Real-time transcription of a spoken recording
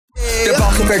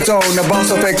boss effect on, the boss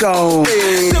effect on.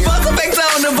 The boss effect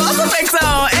on, the boss effect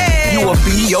on. Hey. You a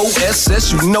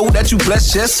BOSS, you know that you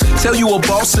blessed, yes. Tell you a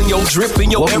boss in your drip, in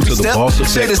your Welcome every to the step. Boss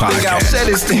Share Effect this thing out, Podcast. share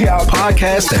this thing out.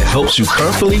 Podcast that helps you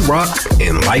comfortably rock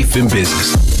in life and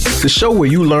business. The show where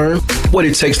you learn what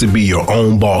it takes to be your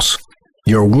own boss.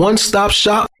 Your one-stop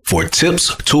shop for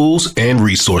tips, tools, and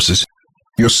resources.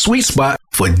 Your sweet spot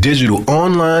for digital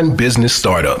online business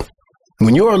startup.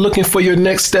 When you are looking for your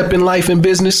next step in life and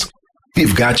business,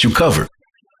 we've got you covered.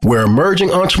 Where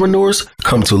emerging entrepreneurs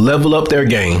come to level up their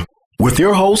game. With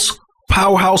your hosts,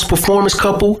 powerhouse performance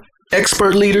couple,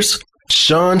 expert leaders,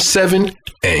 Sean Seven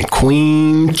and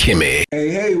Queen Kimmy.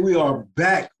 Hey, we are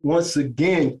back once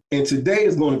again, and today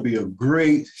is going to be a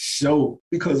great show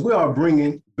because we are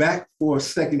bringing back for a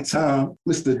second time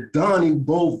Mr. Donnie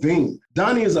Boivin.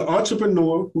 Donnie is an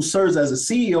entrepreneur who serves as a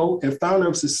CEO and founder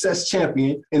of Success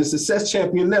Champion and the Success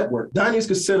Champion Network. Donnie is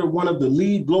considered one of the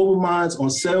lead global minds on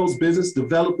sales, business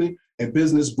development, and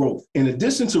business growth. In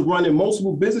addition to running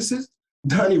multiple businesses,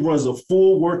 Donnie runs a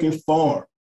full working farm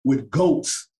with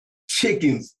goats,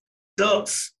 chickens,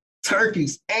 ducks,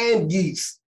 turkeys, and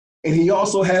geese. And he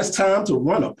also has time to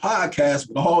run a podcast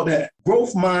with all that.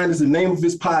 Growth Mind is the name of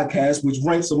his podcast, which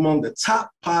ranks among the top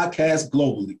podcasts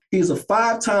globally. He is a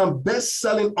 5-time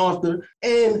best-selling author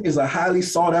and is a highly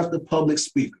sought-after public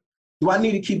speaker. Do I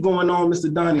need to keep going on,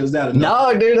 Mr. Donnie? Is that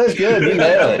enough? No, dude, that's good. You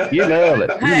nailed it. You nailed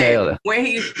it. You nailed it. When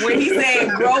he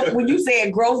said growth, when you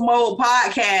said Growth Mode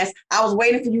Podcast, I was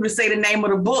waiting for you to say the name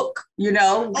of the book, you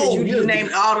know, because you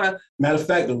named all the. Matter of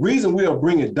fact, the reason we are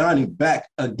bringing Donnie back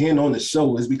again on the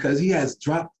show is because he has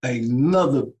dropped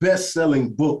another best-selling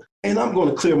book. And I'm going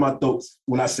to clear my throats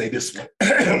when I say this one.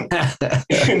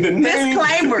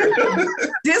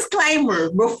 Disclaimer,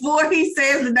 before he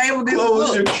says the name of this Close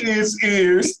book. your kids'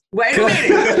 ears. Wait a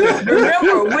minute.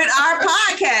 Remember, with our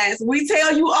podcast, we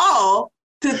tell you all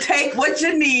to take what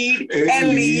you need and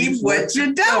leave what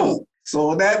you don't. So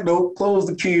on that note, close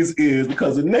the kids' ears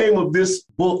because the name of this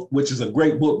book, which is a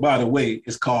great book, by the way,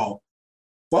 is called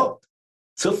Fuck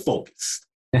to Focus.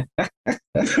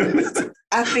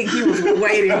 I think he was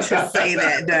waiting to say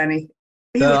that, Donnie.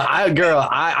 So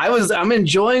I'm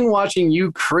enjoying watching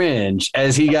you cringe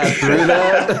as he got through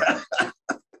that.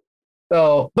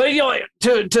 So, but you know,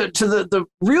 to the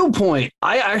real point,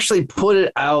 I actually put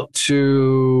it out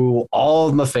to all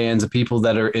of my fans, the people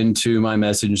that are into my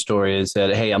message story, and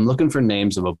said, "Hey, I'm looking for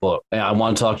names of a book. I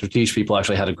want to teach people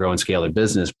actually how to grow and scale their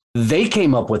business." They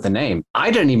came up with the name.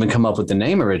 I didn't even come up with the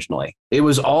name originally. It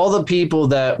was all the people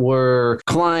that were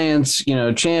clients, you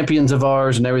know, champions of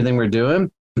ours, and everything we're doing.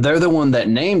 They're the one that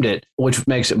named it, which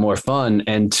makes it more fun.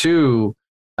 And two,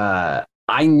 I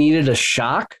needed a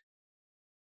shock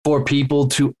for people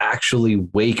to actually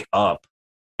wake up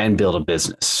and build a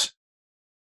business.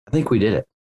 I think we did it.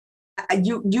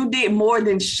 You did more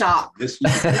than shock. You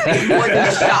did more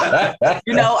than shock.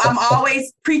 You know, I'm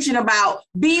always preaching about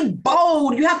be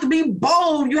bold. You have to be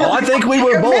bold. I think we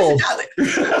were bold.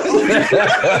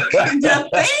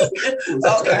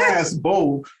 That's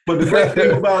bold. But the great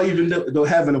thing about even though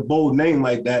having a bold name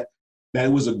like that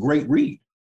it was a great read.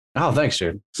 Oh, thanks,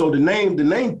 dude. So the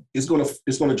name is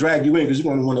gonna drag you in because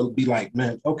you're gonna want to be like,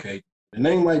 man, okay, the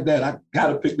name like that, I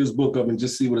gotta pick this book up and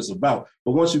just see what it's about.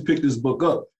 But once you pick this book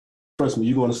up, trust me,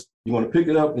 you're gonna pick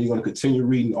it up and you're gonna continue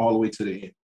reading all the way to the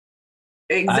end.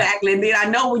 Exactly. And then I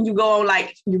know when you go on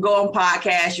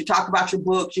podcasts, you talk about your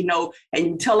books, you know, and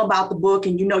you tell about the book,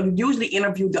 and you know, you usually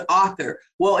interview the author.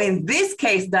 Well, in this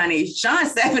case, Donnie, Sean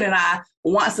Seven and I,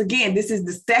 once again, this is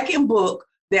the second book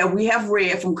that we have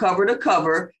read from cover to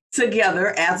cover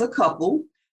together as a couple.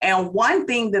 And one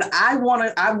thing that I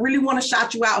really want to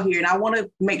shout you out here, and I want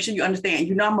to make sure you understand,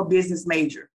 you know, I'm a business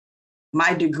major.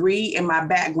 My degree and my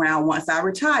background once I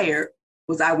retired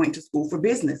was I went to school for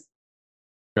business.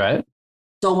 Right.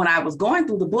 So when I was going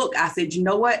through the book, I said, you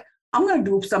know what? I'm going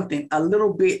to do something a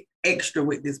little bit extra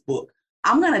with this book.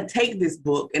 I'm going to take this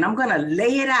book and I'm going to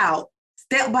lay it out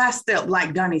step by step,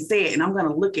 like Donnie said, and I'm going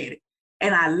to look at it.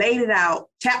 And I laid it out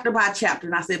chapter by chapter.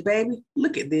 And I said, baby,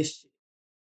 look at this shit.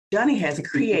 Donnie has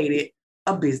created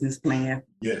a business plan.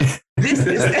 Yeah. This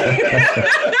is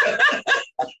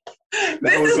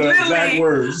literally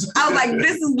words. I was like,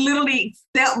 this is literally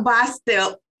step by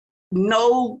step.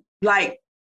 No, like,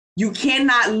 you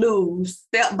cannot lose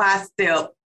step by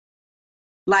step,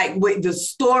 like with the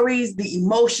stories, the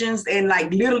emotions, and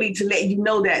like literally to let you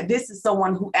know that this is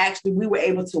someone who actually we were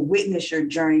able to witness your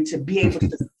journey, to be able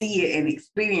to see it and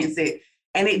experience it.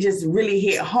 And it just really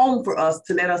hit home for us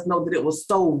to let us know that it was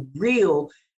so real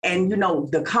and you know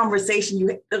the conversation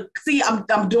you see.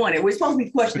 I'm doing it. We're supposed to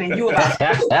be questioning you about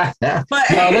but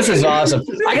no, this is awesome.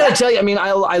 I gotta tell you, I mean,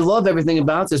 I love everything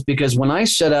about this, because when I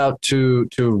set out to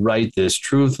write this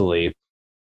truthfully,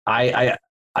 I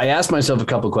asked myself a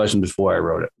couple of questions before I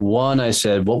wrote it. One, I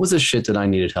said, what was the shit that I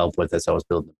needed help with as I was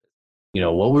building it? You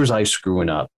know, what was I screwing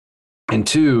up? And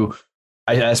two,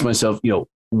 I asked myself, you know,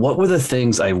 what were the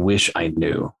things I wish I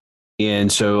knew?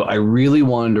 And so I really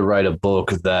wanted to write a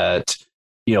book that,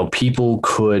 you know, people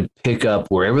could pick up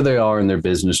wherever they are in their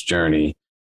business journey.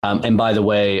 And by the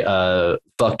way,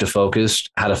 Fuck to Focus,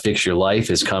 How to Fix Your Life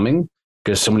is coming,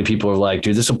 because so many people are like,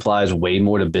 dude, this applies way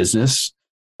more to business.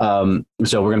 So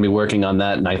we're going to be working on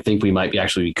that. And I think we might be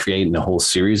actually creating a whole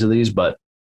series of these, but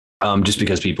just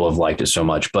because people have liked it so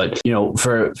much. But, you know,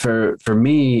 for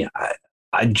me,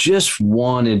 I just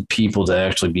wanted people to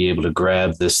actually be able to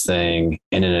grab this thing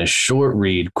and in a short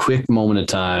read, quick moment of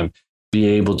time, be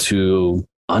able to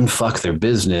unfuck their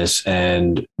business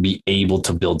and be able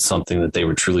to build something that they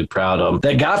were truly proud of,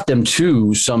 that got them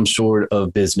to some sort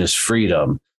of business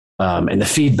freedom. And the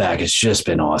feedback has just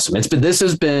been awesome. This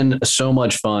has been so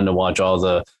much fun to watch all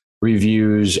the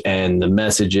reviews and the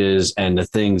messages and the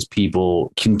things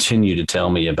people continue to tell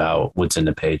me about what's in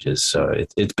the pages. So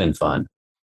it's been fun.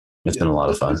 It's been a lot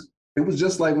of fun. It was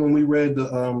just like when we read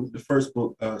the first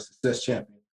book, Success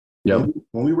Champion. Yep.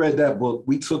 When we read that book,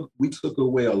 we took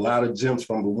away a lot of gems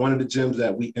from it. One of the gems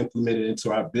that we implemented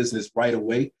into our business right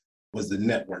away was the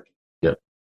networking. Yep.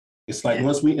 It's like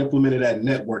once we implemented that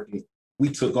networking, we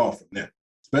took off from there,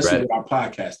 especially Right. with our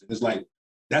podcasting. It's like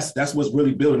that's what's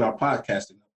really building our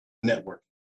podcasting network.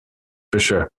 For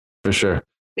sure.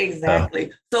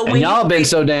 exactly. So And when y'all have been say-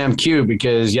 so damn cute,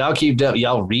 because y'all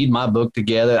y'all read my book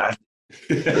together.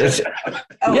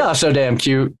 Y'all are so damn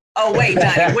cute. Oh, wait,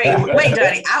 Johnny, wait,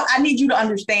 Johnny. I need you to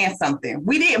understand something.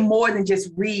 We did more than just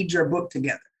read your book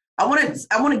together. I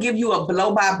want to give you a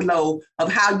blow by blow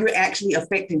of how you're actually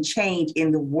affecting change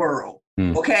in the world.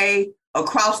 Okay,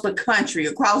 across the country,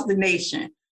 across the nation.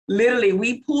 Literally,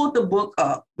 we pulled the book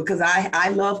up because I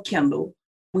love Kindle.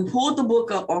 We pulled the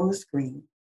book up on the screen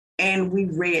and we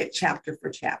read chapter for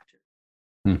chapter.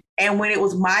 And when it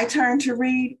was my turn to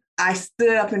read, I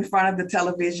stood up in front of the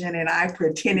television and I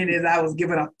pretended as I was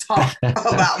giving a talk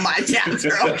about my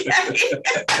chapter, okay?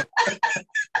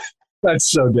 That's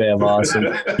so damn awesome.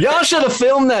 Y'all should have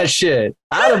filmed that shit.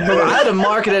 I'd have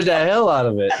marketed the hell out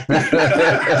of it.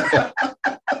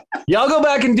 Y'all go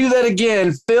back and do that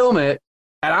again, film it,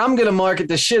 and I'm going to market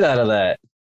the shit out of that.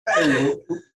 Hey,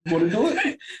 want to do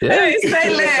it? Hey,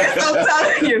 say less, I'm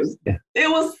telling you. It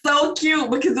was so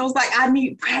cute because it was like, I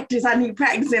need practice.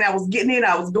 And I was getting it.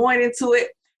 I was going into it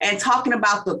and talking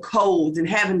about the codes and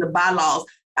having the bylaws.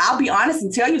 I'll be honest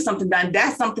and tell you something, Don.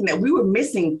 That's something that we were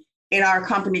missing in our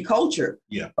company culture.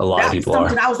 Yeah. A lot of people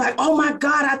are. I was like, oh my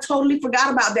God, I totally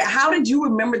forgot about that. How did you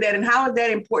remember that? And how is that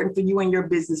important for you and your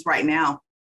business right now?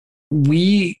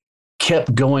 We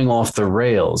kept going off the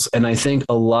rails. And I think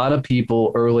a lot of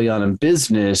people early on in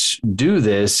business do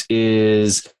this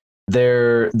is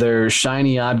their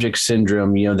shiny object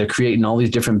syndrome. You know, they're creating all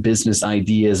these different business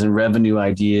ideas and revenue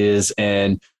ideas.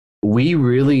 And we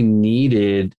really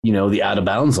needed, you know, the out of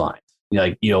bounds line.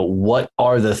 Like, you know, what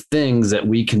are the things that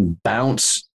we can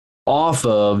bounce off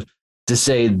of to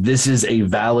say, this is a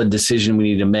valid decision we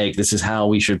need to make. This is how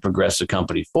we should progress the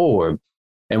company forward.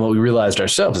 And what we realized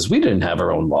ourselves is we didn't have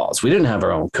our own laws. We didn't have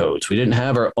our own codes. We didn't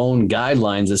have our own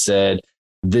guidelines that said,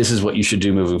 this is what you should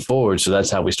do moving forward. So that's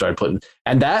how we started putting,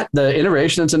 and that the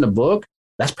iteration that's in the book,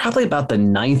 that's probably about the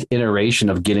 9th iteration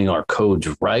of getting our codes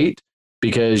right.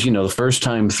 Because, you know, the first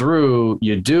time through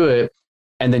you do it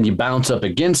and then you bounce up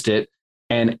against it.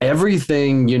 And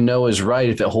everything you know is right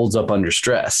if it holds up under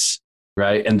stress,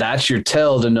 right? And that's your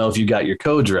tell to know if you got your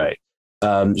codes right.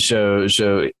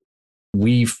 So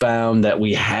we found that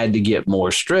we had to get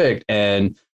more strict,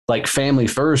 and like family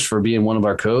first for being one of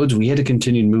our codes, we had to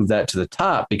continue to move that to the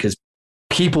top because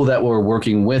people that were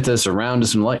working with us, around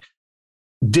us, and like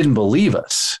didn't believe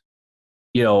us.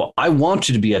 You know, I want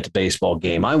you to be at the baseball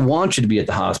game. I want you to be at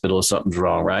the hospital if something's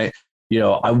wrong, right? You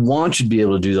know, I want you to be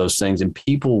able to do those things. And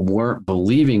people weren't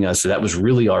believing us. So that was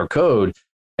really our code.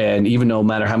 And even no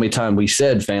matter how many times we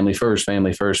said family first,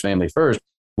 family first, family first,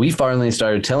 we finally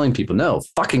started telling people, no,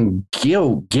 fucking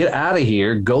get out of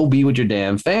here. Go be with your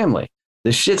damn family.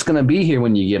 This shit's going to be here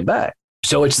when you get back.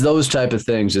 So it's those type of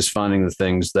things, just finding the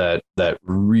things that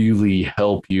really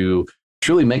help you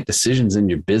truly make decisions in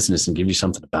your business and give you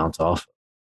something to bounce off.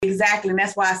 Exactly. And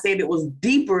that's why I said it was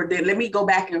deeper than, let me go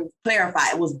back and clarify.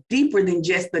 It was deeper than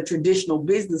just the traditional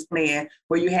business plan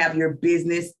where you have your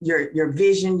business, your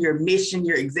vision, your mission,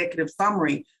 your executive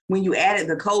summary. When you added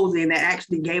the codes in, that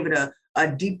actually gave it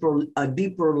a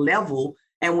deeper level.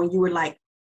 And when you were like,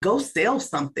 go sell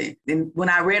something. And when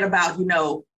I read about,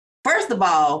 first of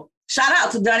all, shout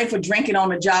out to Donnie for drinking on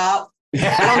the job. I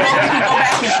don't know if you can go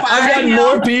back and find I've got him.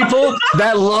 more people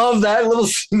that love that little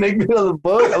snippet of the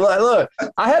book. I'm like, look,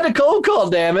 I had to cold call,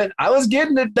 damn it. I was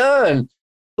getting it done.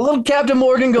 The little Captain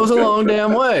Morgan goes a long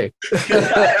damn way.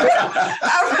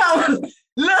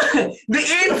 Look, the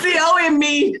NCO in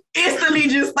me instantly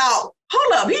just thought,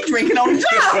 hold up, he drinking on the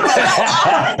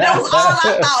job. That was all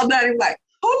I thought. Donnie was like,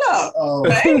 hold up,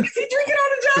 hey, is he drinking on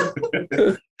the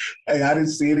job? Hey, I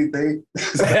didn't see anything.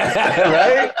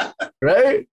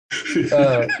 Right?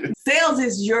 Sales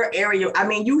is your area. I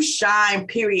mean, you shine,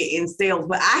 period, in sales,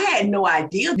 but I had no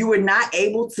idea you were not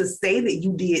able to say that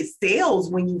you did sales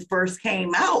when you first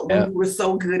came out, when you were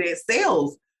so good at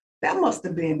sales. That must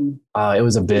have been. It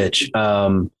was a bitch.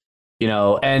 I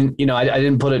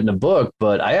didn't put it in the book,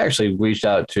 but I actually reached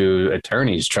out to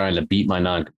attorneys trying to beat my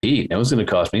non-compete. It was going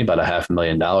to cost me about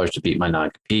 $500,000 to beat my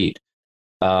non-compete.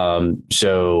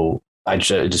 So I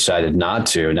decided not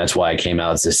to. And that's why I came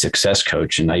out as a success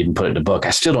coach. And I even put it in the book.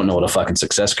 I still don't know what a fucking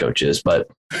success coach is, but,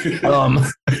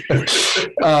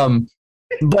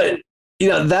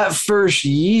 that first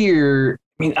year,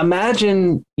 I mean,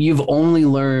 imagine you've only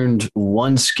learned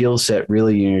one skill set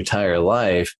really in your entire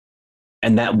life.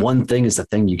 And that one thing is the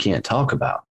thing you can't talk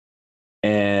about.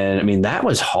 And I mean, that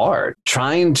was hard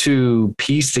trying to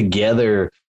piece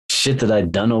together shit that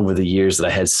I'd done over the years, that I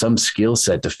had some skill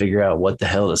set to figure out what the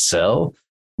hell to sell.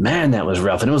 Man, that was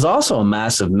rough. And it was also a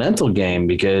massive mental game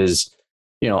because,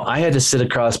 I had to sit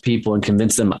across people and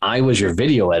convince them I was your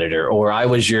video editor or I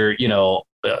was your,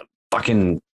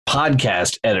 fucking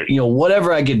podcast editor,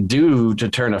 whatever I could do to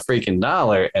turn a freaking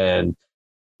dollar. And,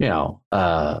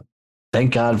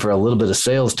 thank God for a little bit of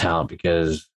sales talent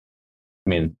because,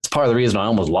 it's part of the reason I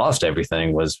almost lost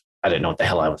everything was I didn't know what the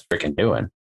hell I was freaking doing.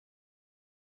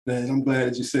 Man, I'm glad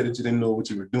that you said that you didn't know what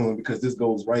you were doing because this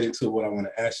goes right into what I want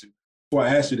to ask you. Before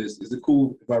I ask you this, is it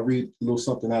cool if I read a little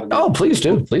something out of it? Oh, please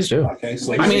do. Please do. Okay.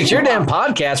 So it's your damn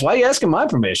podcast. Why are you asking my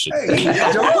permission? Hey,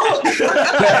 it's your book.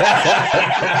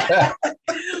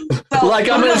 Like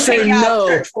I'm going to say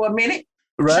no. For a minute.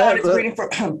 Right. Sean is reading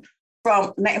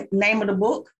from name of the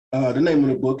book. The name of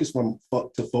the book is From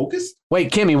Fuck to Focus.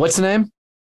 Wait, Kimmy, what's the name?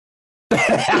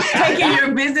 Taking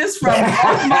your business from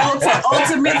growth mode to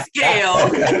ultimate scale.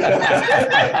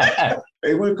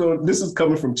 Hey, this is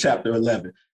coming from chapter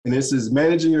 11, and this is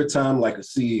managing your time like a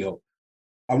CEO.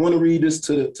 I want to read this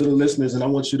to the listeners, and I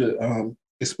want you to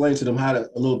explain to them how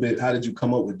did you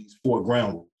come up with these 4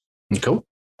 ground rules? Cool.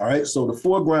 All right, so the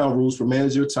 4 ground rules for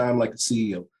managing your time like a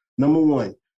CEO. Number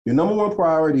 1, your number 1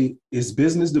 priority is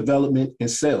business development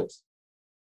and sales.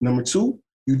 Number 2,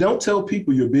 you don't tell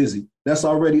people you're busy. That's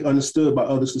already understood by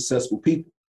other successful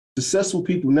people. Successful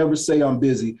people never say I'm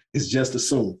busy, it's just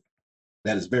assumed.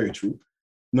 That is very true.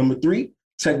 Number 3,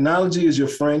 technology is your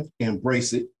friend,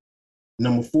 embrace it.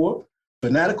 Number 4,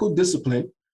 fanatical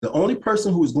discipline. The only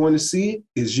person who is going to see it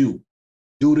is you.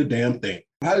 Do the damn thing.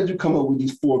 How did you come up with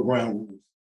these 4 ground rules?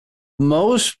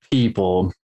 Most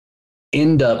people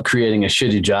end up creating a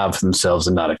shitty job for themselves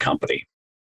and not a company.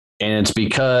 And it's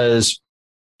because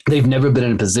they've never been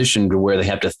in a position to where they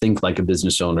have to think like a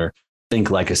business owner, think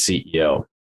like a CEO.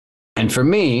 And for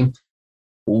me,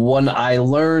 what I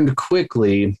learned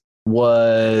quickly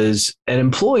was an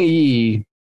employee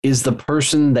is the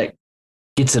person that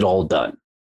gets it all done.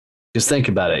 Just think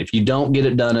about it. If you don't get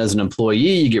it done as an employee,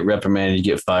 you get reprimanded, you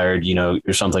get fired,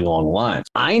 or something along the lines.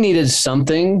 I needed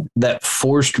something that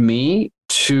forced me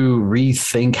to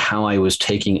rethink how I was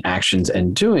taking actions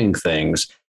and doing things.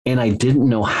 And I didn't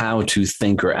know how to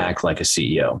think or act like a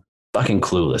CEO. Fucking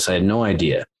clueless. I had no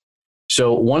idea.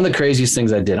 So one of the craziest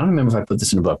things I did, I don't remember if I put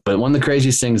this in a book, but one of the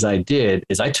craziest things I did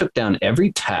is I took down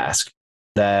every task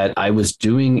that I was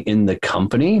doing in the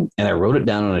company and I wrote it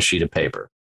down on a sheet of paper.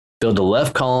 Filled the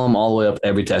left column all the way up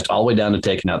every task, all the way down to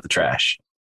taking out the trash.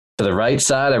 To the right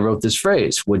side, I wrote this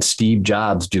phrase: would Steve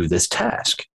Jobs do this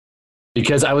task?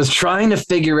 Because I was trying to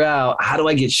figure out, how do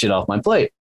I get shit off my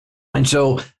plate? And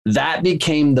so that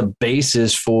became the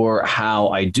basis for how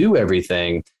I do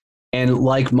everything. And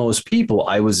like most people,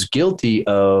 I was guilty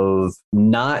of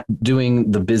not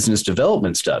doing the business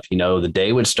development stuff. The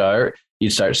day would start,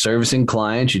 you'd start servicing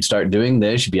clients, you'd start doing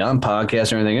this, you'd be on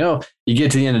podcasts and everything. You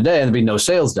get to the end of the day and there'd be no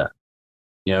sales done,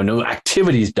 no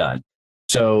activities done.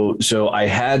 So I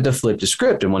had to flip the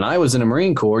script. And when I was in the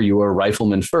Marine Corps, you were a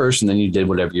rifleman first, and then you did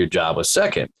whatever your job was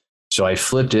second. So I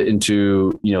flipped it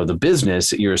into, the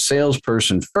business. You're a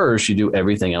salesperson first, you do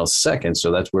everything else second.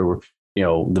 So that's where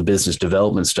the business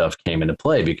development stuff came into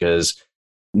play, because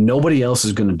nobody else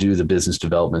is going to do the business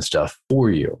development stuff for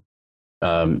you.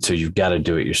 So you've got to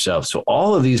do it yourself. So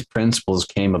all of these principles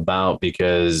came about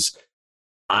because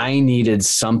I needed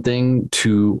something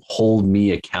to hold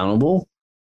me accountable.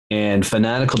 And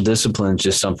fanatical discipline is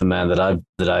just something, man,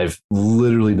 that I've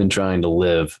literally been trying to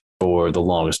live for the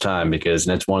longest time, because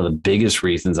that's one of the biggest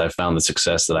reasons I found the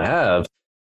success that I have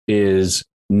is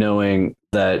knowing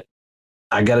that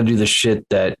I got to do the shit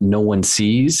that no one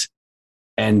sees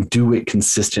and do it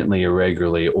consistently or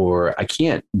regularly, or I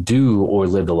can't do or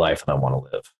live the life that I want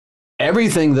to live.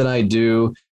 Everything that I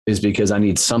do is because I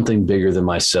need something bigger than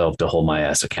myself to hold my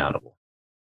ass accountable.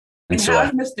 And so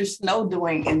how's Mr. Snow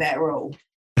doing in that role?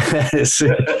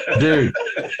 Dude,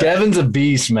 Kevin's a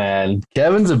beast, man.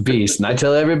 Kevin's a beast. And I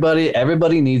tell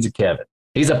everybody needs a Kevin.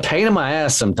 He's a pain in my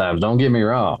ass sometimes, don't get me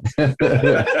wrong.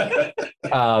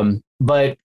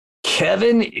 But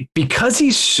Kevin, because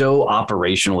he's so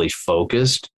operationally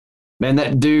focused, man,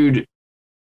 that dude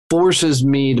forces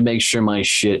me to make sure my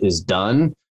shit is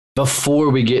done before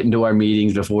we get into our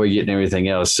meetings, before we get into everything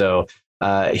else. So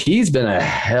he's been a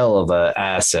hell of an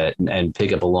asset and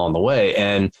pick up along the way.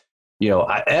 And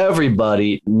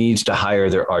everybody needs to hire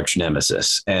their arch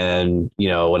nemesis. And,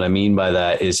 what I mean by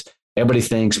that is everybody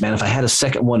thinks, man, if I had a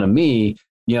second one of me,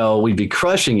 we'd be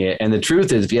crushing it. And the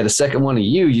truth is, if you had a second one of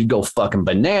you, you'd go fucking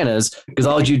bananas, because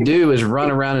all you do is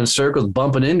run around in circles,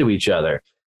 bumping into each other.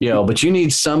 But you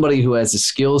need somebody who has the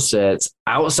skill sets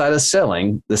outside of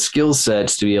selling, the skill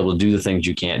sets to be able to do the things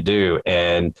you can't do.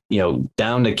 And,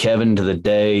 down to Kevin to the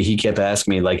day, he kept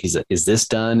asking me, like, is this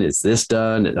done? Is this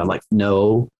done? And I'm like,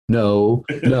 no,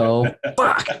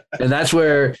 fuck. And that's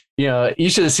where, you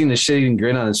should have seen the shitty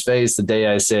grin on his face the day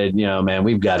I said, man,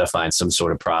 we've got to find some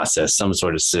sort of process, some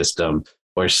sort of system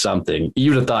or something.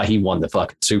 You would have thought he won the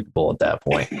fucking Super Bowl at that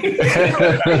point. And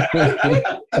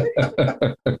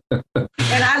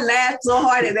I laughed so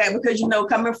hard at that because,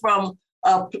 coming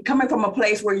from a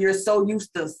place where you're so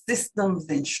used to systems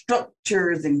and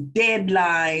structures and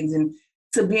deadlines, and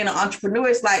to being an entrepreneur,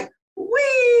 it's like,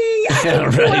 I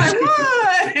can do what I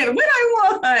want and when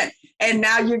I want. And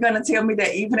now you're going to tell me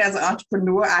that even as an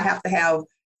entrepreneur, I have to have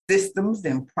systems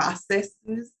and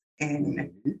processes.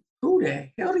 And who the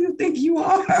hell do you think you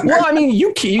are? Well, I mean,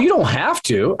 you don't have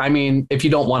to. I mean, if you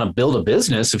don't want to build a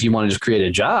business, if you want to just create a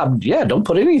job, don't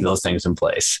put any of those things in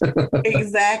place.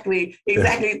 Exactly.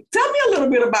 Tell me a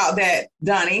little bit about that,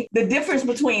 Donnie. The difference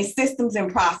between systems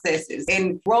and processes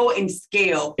and grow and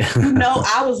scale.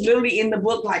 I was literally in the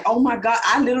book like, oh my God,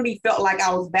 I literally felt like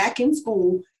I was back in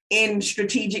school in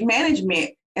strategic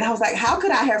management. And I was like, how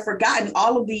could I have forgotten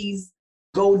all of these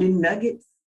golden nuggets?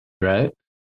 Right.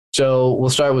 So we'll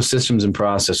start with systems and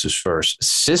processes first.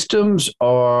 Systems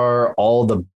are all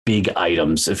the big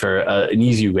items, for an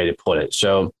easy way to put it.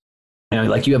 So,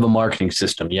 like you have a marketing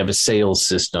system, you have a sales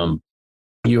system,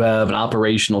 you have an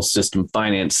operational system,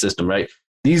 finance system, right?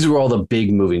 These are all the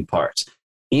big moving parts.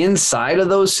 Inside of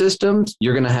those systems,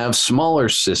 you're going to have smaller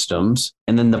systems,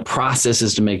 and then the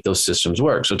processes to make those systems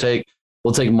work. So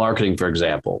we'll take marketing, for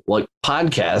example. Like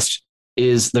podcast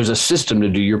there's a system to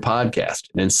do your podcast.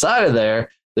 And inside of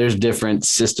there's different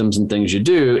systems and things you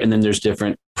do. And then there's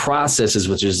different processes,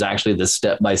 which is actually the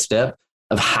step-by-step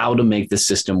of how to make the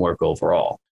system work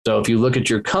overall. So if you look at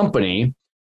your company,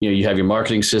 you have your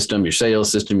marketing system, your sales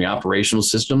system, your operational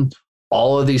system,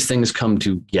 all of these things come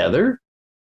together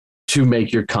to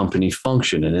make your company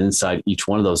function. And inside each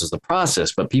one of those is the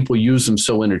process, but people use them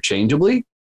so interchangeably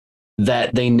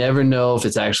that they never know if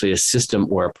it's actually a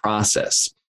system or a process.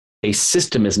 A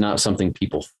system is not something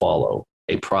people follow.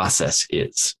 A process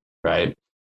is, right?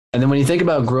 And then when you think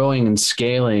about growing and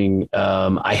scaling,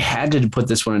 I had to put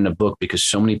this one in a book because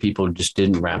so many people just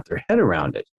didn't wrap their head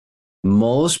around it.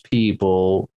 Most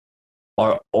people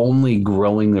are only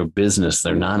growing their business.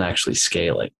 They're not actually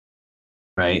scaling,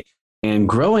 right? And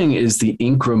growing is the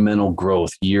incremental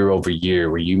growth year over year,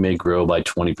 where you may grow by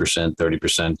 20%,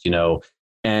 30%,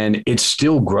 and it's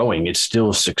still growing. It's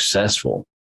still successful.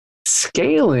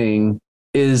 Scaling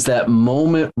is that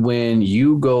moment when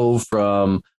you go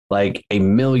from like $1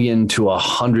 million to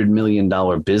 $100 million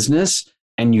business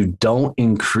and you don't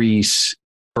increase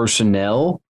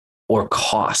personnel or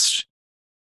cost.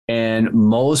 And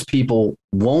most people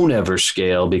won't ever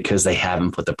scale because they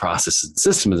haven't put the processes and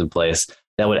systems in place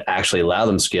that would actually allow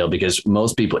them to scale. Because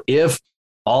most people, if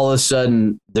all of a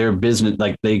sudden their business,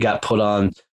 like they got put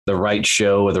on the right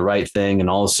show or the right thing, and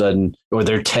all of a sudden, or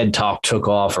their TED Talk took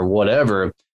off or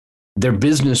whatever, their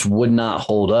business would not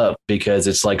hold up because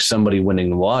it's like somebody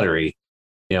winning the lottery.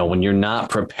 You know, when you're not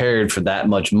prepared for that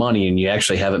much money and you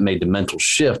actually haven't made the mental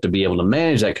shift to be able to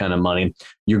manage that kind of money,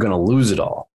 you're going to lose it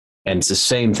all. And it's the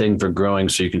same thing for growing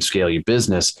so you can scale your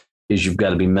business, is you've got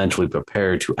to be mentally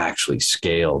prepared to actually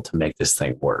scale to make this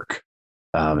thing work.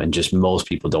 And just most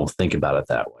people don't think about it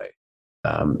that way.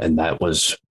 And that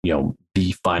was, you know,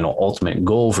 the final ultimate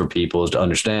goal for people, is to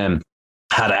understand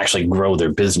how to actually grow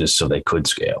their business so they could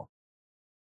scale.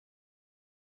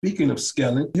 Speaking of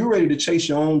scaling, you ready to chase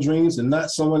your own dreams and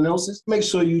not someone else's? Make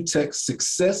sure you text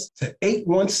SUCCESS to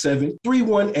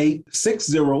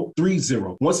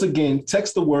 817-318-6030. Once again,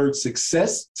 text the word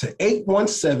SUCCESS to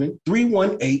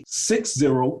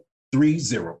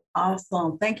 817-318-6030.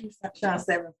 Awesome. Thank you, Sean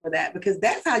Severin, for that, because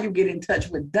that's how you get in touch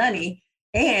with Dunny,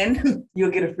 and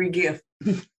you'll get a free gift.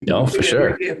 No, for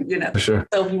sure. Gift, you know, for sure.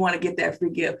 So if you want to get that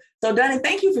free gift. So Dunny,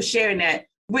 thank you for sharing that.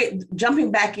 With jumping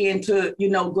back into, you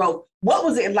know, growth, what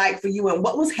was it like for you, and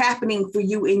what was happening for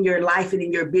you in your life and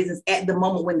in your business at the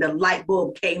moment when the light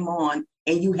bulb came on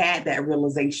and you had that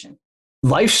realization?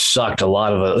 Life sucked a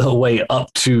lot of the way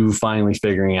up to finally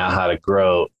figuring out how to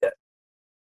grow.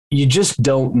 You just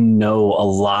don't know a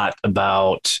lot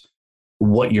about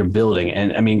what you're building.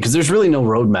 And I mean, because there's really no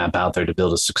roadmap out there to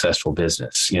build a successful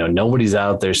business. You know, nobody's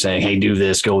out there saying, hey, do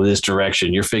this, go this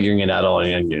direction. You're figuring it out all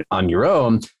on your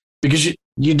own, because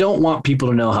you don't want people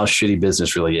to know how shitty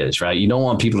business really is, right? You don't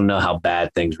want people to know how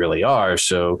bad things really are.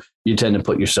 So you tend to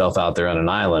put yourself out there on an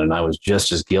island. And I was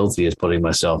just as guilty as putting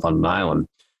myself on an island.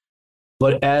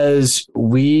 But as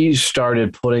we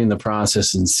started putting the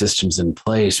process and systems in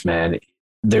place, man,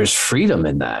 there's freedom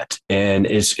in that. And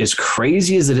it's as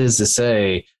crazy as it is to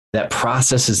say that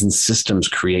processes and systems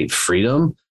create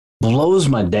freedom, blows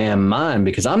my damn mind,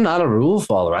 because I'm not a rule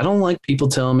follower. I don't like people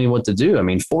telling me what to do. I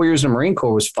mean, 4 years in the Marine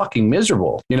Corps was fucking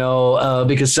miserable, you know,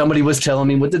 because somebody was telling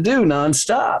me what to do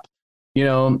nonstop, you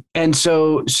know. And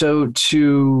so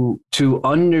to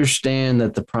understand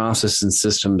that the process and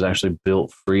systems actually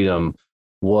built freedom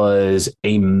was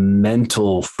a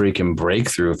mental freaking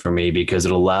breakthrough for me, because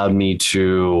it allowed me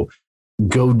to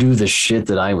go do the shit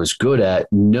that I was good at,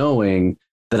 knowing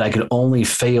that I could only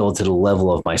fail to the level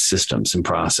of my systems and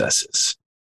processes,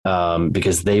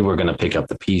 because they were going to pick up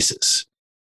the pieces.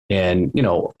 And, you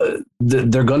know,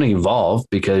 they're going to evolve,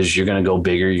 because you're going to go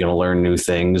bigger, you're going to learn new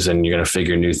things, and you're going to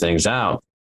figure new things out.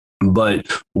 But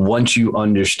once you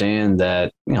understand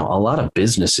that, you know, a lot of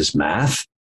business is math,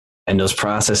 and those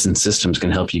process and systems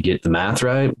can help you get the math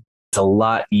right, it's a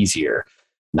lot easier.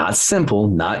 Not simple,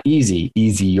 not easy,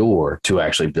 easier to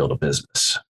actually build a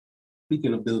business.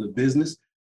 Speaking of build a business,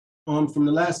 from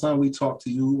the last time we talked to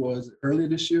you, was it earlier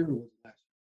this year or was it last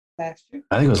year? Last year.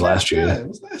 I think it was last year. Yeah, it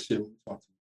was last year we talked to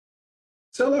you.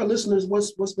 Tell our listeners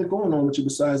what's been going on with you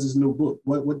besides this new book.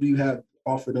 What do you have to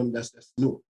offer them that's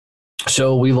new?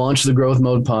 So we launched the Growth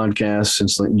Mode podcast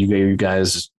since you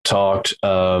guys talked.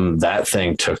 That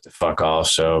thing took the fuck off.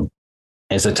 So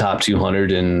it's a top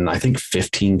 200 in, I think,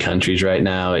 15 countries right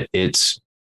now. It's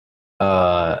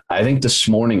I think this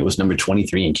morning it was number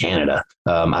 23 in Canada,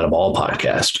 out of all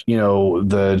podcasts. You know,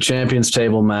 the Champions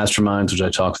Table Masterminds, which I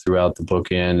talk throughout the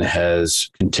book in,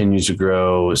 continues to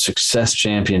grow. Success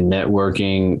Champion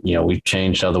Networking, you know, we've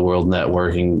changed how the world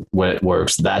networking, when it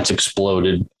works, that's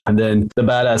exploded. And then the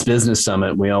Badass Business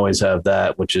Summit, we always have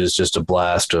that, which is just a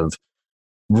blast of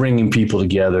bringing people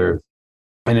together,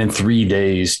 and in 3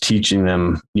 days teaching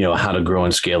them, you know, how to grow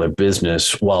and scale their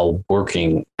business while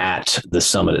working at the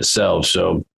summit itself.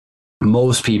 So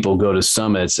most people go to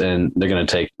summits and they're going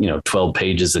to take, you know, 12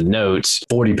 pages of notes,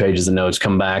 40 pages of notes,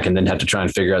 come back and then have to try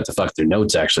and figure out the fuck their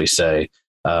notes actually say.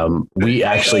 We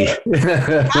actually, I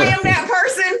am that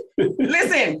person.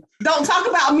 Listen, don't talk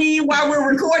about me while we're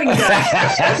recording this,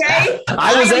 okay?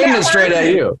 I was aiming straight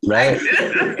at you, right?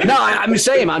 No, I'm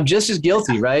saying I'm just as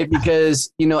guilty, right?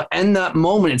 Because, you know, in that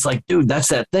moment, it's like, dude, that's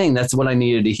that thing. That's what I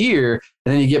needed to hear.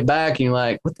 And then you get back and you're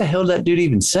like, what the hell did that dude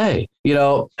even say? You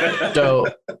know, so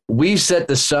we set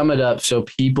the summit up so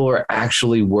people are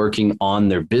actually working on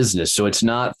their business. So it's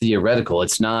not theoretical.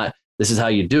 It's not, this is how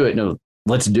you do it. No,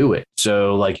 let's do it.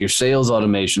 So like your sales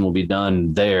automation will be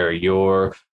done there.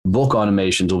 Your book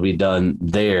automations will be done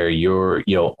there. Your,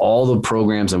 you know, all the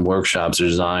programs and workshops are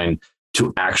designed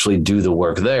to actually do the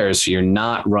work there. So you're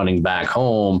not running back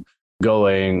home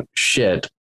going, shit,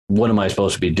 what am I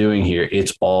supposed to be doing here?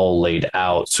 It's all laid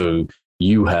out. So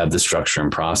you have the structure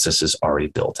and processes already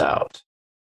built out.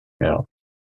 You know,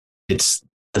 it's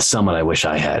the summit I wish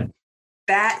I had.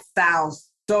 That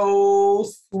sounds so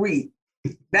sweet.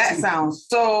 That sounds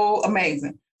so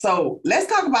amazing. So let's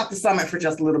talk about the summit for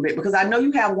just a little bit, because I know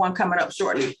you have one coming up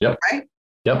shortly. Yep. Right?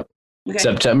 Yep. Okay.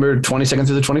 September 22nd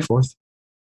through the 24th.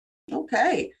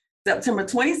 Okay. September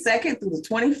 22nd through the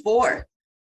 24th.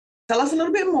 Tell us a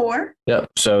little bit more.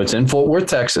 Yep. So it's in Fort Worth,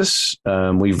 Texas.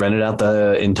 We've rented out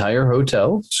the entire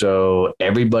hotel. So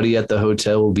everybody at the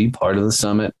hotel will be part of the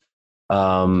summit.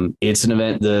 It's an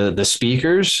event. The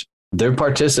speakers, they're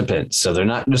participants. So they're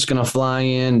not just going to fly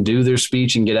in, do their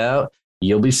speech and get out.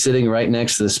 You'll be sitting right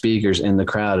next to the speakers in the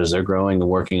crowd as they're growing and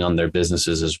working on their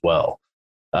businesses as well.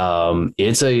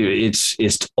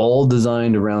 It's all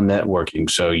designed around networking.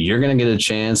 So you're going to get a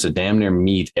chance to damn near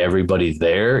meet everybody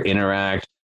there, interact,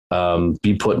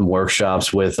 be put in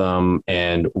workshops with them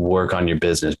and work on your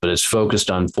business. But it's focused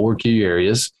on 4 key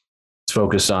areas. It's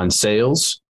focused on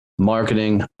sales,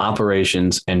 marketing,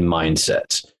 operations, and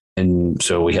mindset. And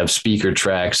so we have speaker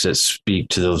tracks that speak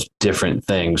to those different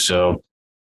things. So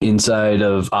inside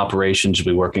of operations,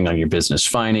 you'll be working on your business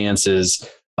finances,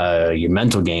 your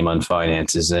mental game on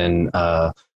finances, and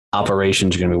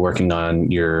operations, you're going to be working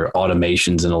on your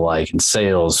automations and the like, and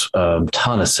sales,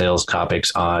 ton of sales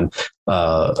topics on,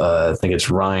 I think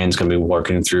it's Ryan's going to be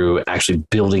working through actually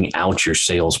building out your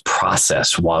sales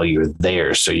process while you're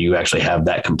there. So you actually have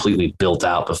that completely built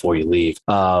out before you leave.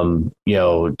 To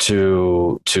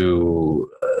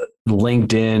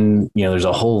LinkedIn, there's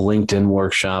a whole LinkedIn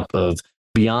workshop of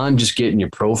beyond just getting your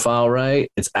profile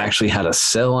right. It's actually how to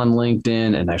sell on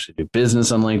LinkedIn and actually do business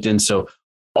on LinkedIn. So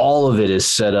all of it is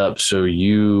set up so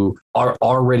you are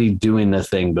already doing the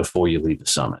thing before you leave the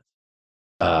summit.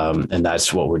 And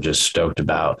that's what we're just stoked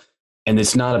about. And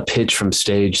it's not a pitch from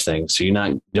stage thing. So you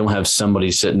don't have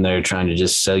somebody sitting there trying to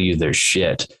just sell you their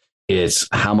shit. It's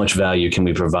how much value can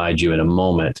we provide you in a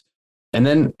moment? And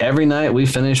then every night we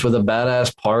finish with a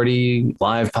badass party,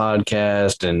 live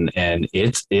podcast, and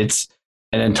it's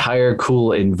an entire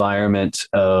cool environment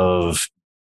of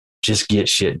just get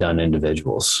shit done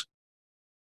individuals.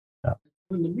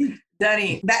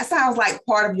 Dunny, that sounds like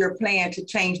part of your plan to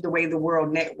change the way the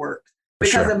world networks.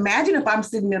 Because Imagine if I'm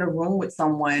sitting in a room with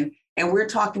someone and we're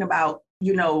talking about,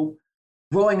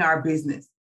 growing our business.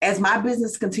 As my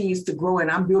business continues to grow and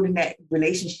I'm building that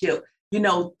relationship,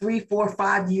 3, 4,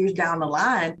 5 years down the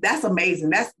line, that's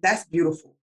amazing. That's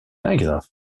beautiful. Thank you, love.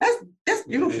 That's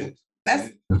beautiful.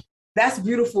 That's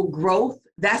beautiful growth.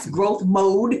 That's growth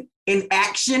mode in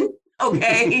action.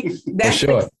 Okay. That's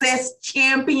success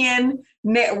champion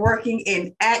networking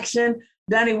in action.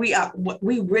 Dunny,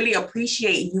 we really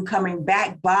appreciate you coming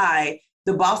back by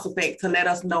the Boss Effect to let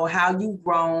us know how you've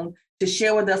grown, to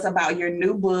share with us about your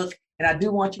new book. And I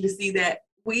do want you to see that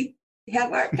we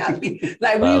have our copy.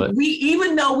 we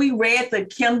even though we read the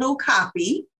Kindle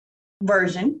copy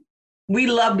version, we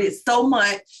loved it so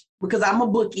much because I'm a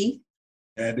bookie.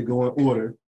 Had to go in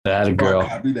order. That a girl.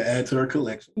 Copy to add to her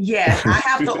collection. Yes, I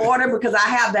have to order because I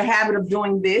have the habit of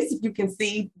doing this. If you can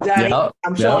see, Dunny,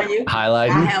 I'm showing you.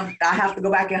 Highlighting. I have to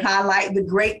go back and highlight the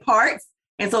great parts.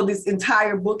 And so this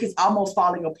entire book is almost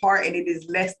falling apart and it is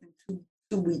less than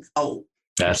two weeks old.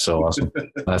 That's so awesome.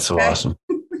 That's so awesome.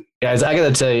 Guys, I got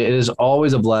to tell you, it is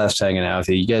always a blast hanging out with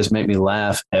you. You guys make me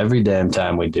laugh every damn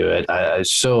time we do it. I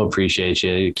so appreciate you.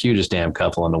 You're the cutest damn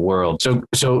couple in the world.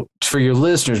 So for your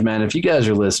listeners, man, if you guys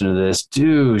are listening to this,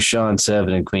 do Sean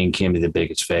Seven and Queen Kimmy the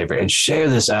biggest favor and share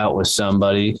this out with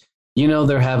somebody.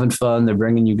 They're having fun. They're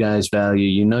bringing you guys value.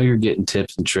 You're getting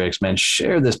tips and tricks, man.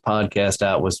 Share this podcast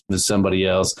out with somebody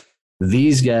else.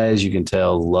 These guys, you can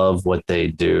tell, love what they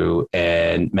do.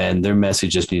 And, man, their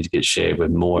message just needs to get shared with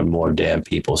more and more damn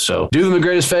people. So do them the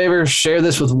greatest favor. Share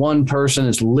this with one person.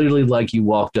 It's literally like you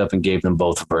walked up and gave them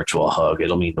both a virtual hug.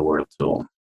 It'll mean the world to them.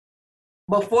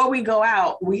 Before we go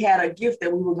out, we had a gift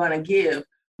that we were going to give.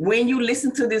 When you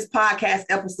listen to this podcast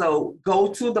episode,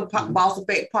 go to the Boss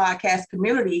Effect podcast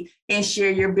community and share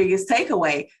your biggest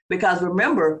takeaway. Because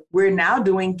remember, we're now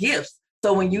doing gifts.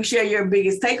 So when you share your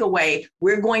biggest takeaway,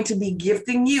 we're going to be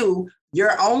gifting you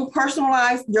your own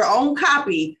personalized, your own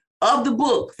copy of the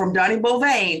book from Donnie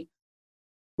Boivin.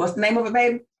 What's the name of it,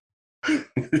 baby?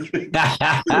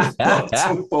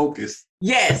 Focus.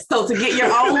 Yes. So to get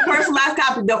your own personalized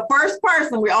copy, the first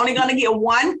person, we're only going to get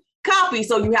one copy.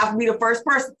 So you have to be the first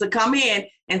person to come in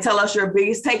and tell us your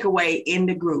biggest takeaway in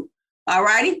the group. All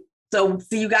righty. So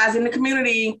see you guys in the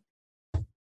community.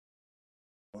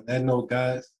 On that note,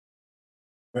 guys,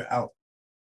 we're out.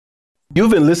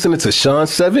 You've been listening to Sean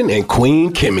Seven and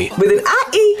Queen Kimmy. With an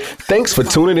IE. Thanks for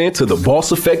tuning in to the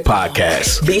Boss Effect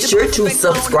Podcast. Be sure to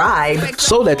subscribe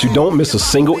so that you don't miss a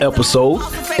single episode.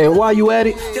 And while you at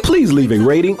it, please leave a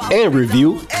rating and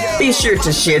review. Be sure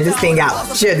to share this thing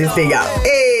out. Share this thing out.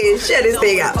 Hey, share this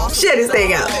thing out. Share this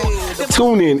thing out.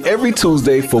 Tune in every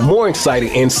Tuesday for more exciting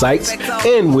insights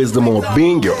and wisdom on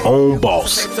being your own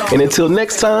boss. And until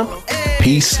next time,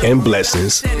 peace and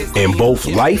blessings in both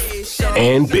life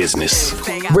and business.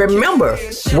 Remember,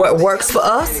 what works for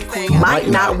us might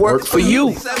not work for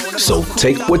you. So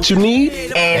take what you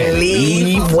need And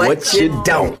leave what you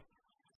don't.